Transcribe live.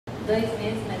2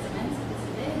 meses mais ou menos que você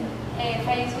veio? É,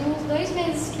 faz uns 2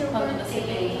 meses que eu Quando cortei. você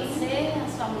veio, você, a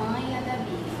sua mãe e a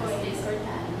Gabi, vocês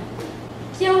cortaram, né?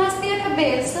 Que eu raspei a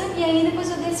cabeça e aí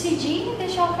depois eu decidi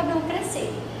deixar o cabelo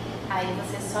crescer. Aí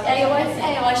você só Aí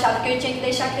crescer. eu achava que eu tinha que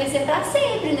deixar crescer pra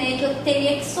sempre, né? Que eu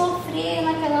teria que sofrer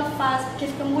naquela fase, porque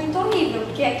fica muito horrível.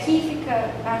 Porque aqui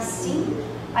fica assim,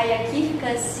 aí aqui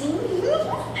fica assim,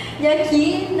 e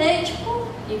aqui, né,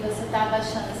 tipo... E você tava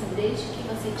achando assim, desde que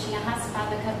você tinha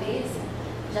raspado a cabeça,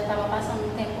 já tava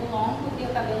passando um tempo longo e o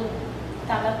cabelo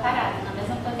tava parado, na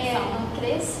mesma posição. não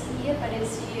crescia,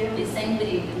 parecia... E sem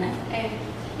brilho, né?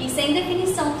 E sem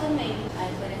definição também.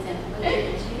 Aí, por exemplo, no dia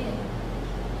a dia,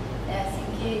 é assim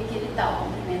que ele tá, o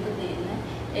comprimento dele, né?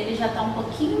 Ele já tá um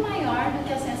pouquinho maior do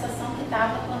que a sensação que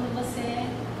tava quando você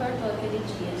cortou aquele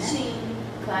dia, né? Sim.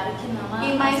 Claro que não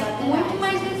E muito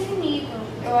mais definido.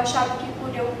 Eu achava que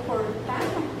por eu cortar,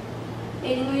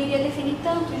 ele não iria definir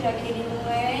tanto, já que ele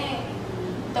não é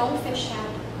tão fechado.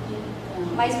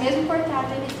 Então, Mas mesmo cortado,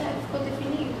 ele ficou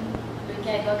definido. porque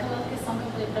é igual aquela questão que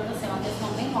eu falei pra você, uma questão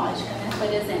bem lógica, né? Por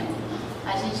exemplo,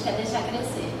 a gente quer deixar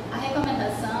crescer. A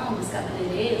recomendação dos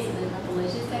cabeleireiros, do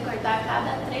dermatologista, é cortar a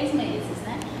cada 3 meses,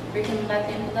 né? Porque não dá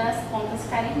tempo das pontas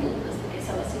ficarem duplas, porque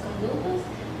se elas ficam duplas,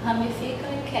 ramifica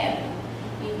e quebra.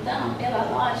 Então, pela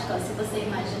lógica, se você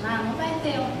imaginar, não vai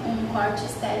ter um corte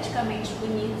esteticamente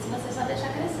bonito se você só deixar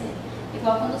crescer.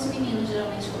 Igual quando os meninos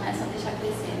geralmente começam a deixar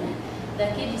crescer, né?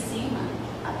 Daqui de cima,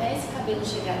 até esse cabelo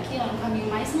chegar aqui, ó, é um caminho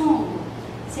mais longo.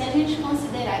 Se a gente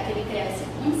considerar que ele cresce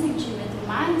 1 centímetro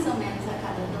mais ou menos a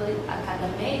cada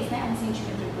mês, né? 1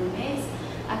 centímetro por mês,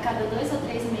 a cada 2 ou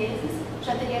 3 meses,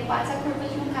 já teria quase a curva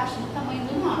de um cacho do tamanho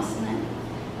do nosso, né?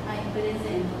 Aí, por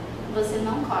exemplo, você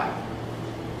não corta.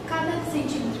 Cada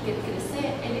centímetro que ele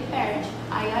crescer, ele perde.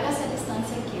 Aí olha essa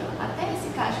distância aqui, ó. Até esse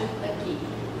cacho daqui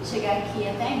chegar aqui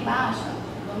até embaixo,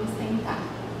 ó, vamos tentar.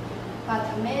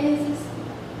 4 meses,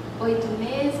 8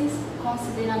 meses,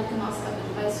 considerando que o nosso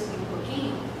cabelo vai subir um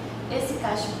pouquinho, esse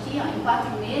cacho aqui, ó, em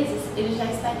 4 meses, ele já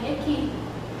estaria aqui.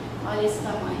 Olha esse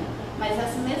tamanho. Mas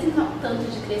esse mesmo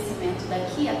tanto de crescimento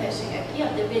daqui até chegar aqui,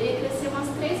 ó, deveria crescer umas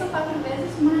 3 ou 4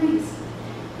 vezes mais.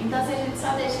 Então, se a gente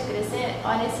só deixa crescer,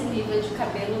 olha esse nível de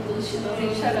cabelo do estilozinho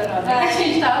chororó que a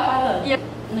gente tava falando.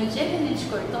 No dia que a gente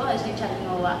cortou, a gente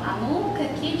alinhou a nuca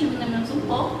aqui, diminuímos um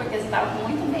pouco, porque você tava com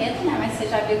muito medo, né? Mas você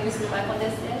já viu que isso não vai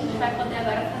acontecer, a gente vai poder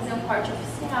agora fazer um corte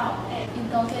oficial.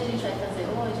 Então, o que a gente vai fazer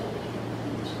hoje,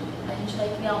 a gente vai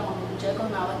criar um ângulo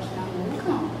diagonal aqui na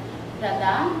nuca, ó, pra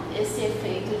dar esse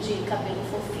efeito de cabelo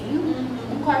fofinho,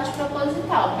 um corte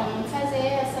proposital, pra não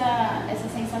fazer essa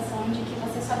sensação de que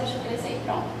você só deixa crescer e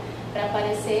pronto. Pra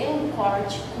parecer um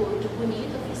corte curto,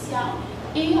 bonito, oficial.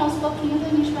 E aos pouquinhos a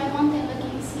gente vai mantendo aqui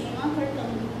em cima,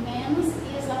 cortando menos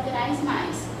e as laterais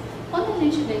mais. Quando a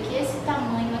gente vê que esse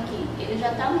tamanho aqui, ele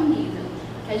já tá no nível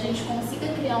que a gente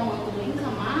consiga criar um ângulo em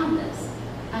camadas,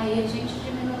 aí a gente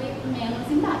diminui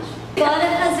menos embaixo.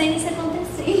 Bora fazer isso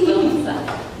acontecer. Vamos lá.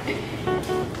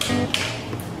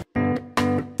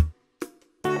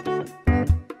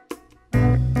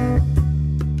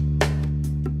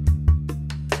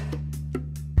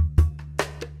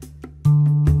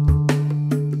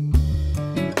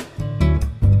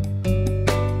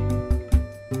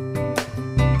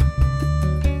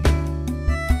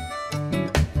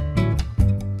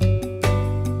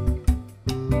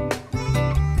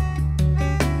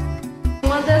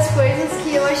 Uma das coisas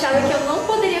que eu achava que eu não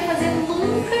poderia fazer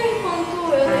nunca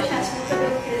enquanto eu deixasse meu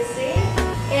cabelo crescer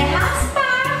é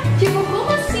raspar. Tipo, como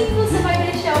assim você vai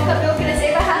deixar o cabelo crescer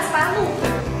e vai raspar nunca?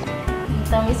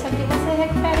 Então isso aqui você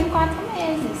recupera em 4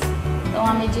 meses. Então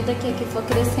à medida que aqui for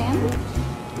crescendo,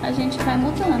 a gente vai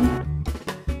mudando.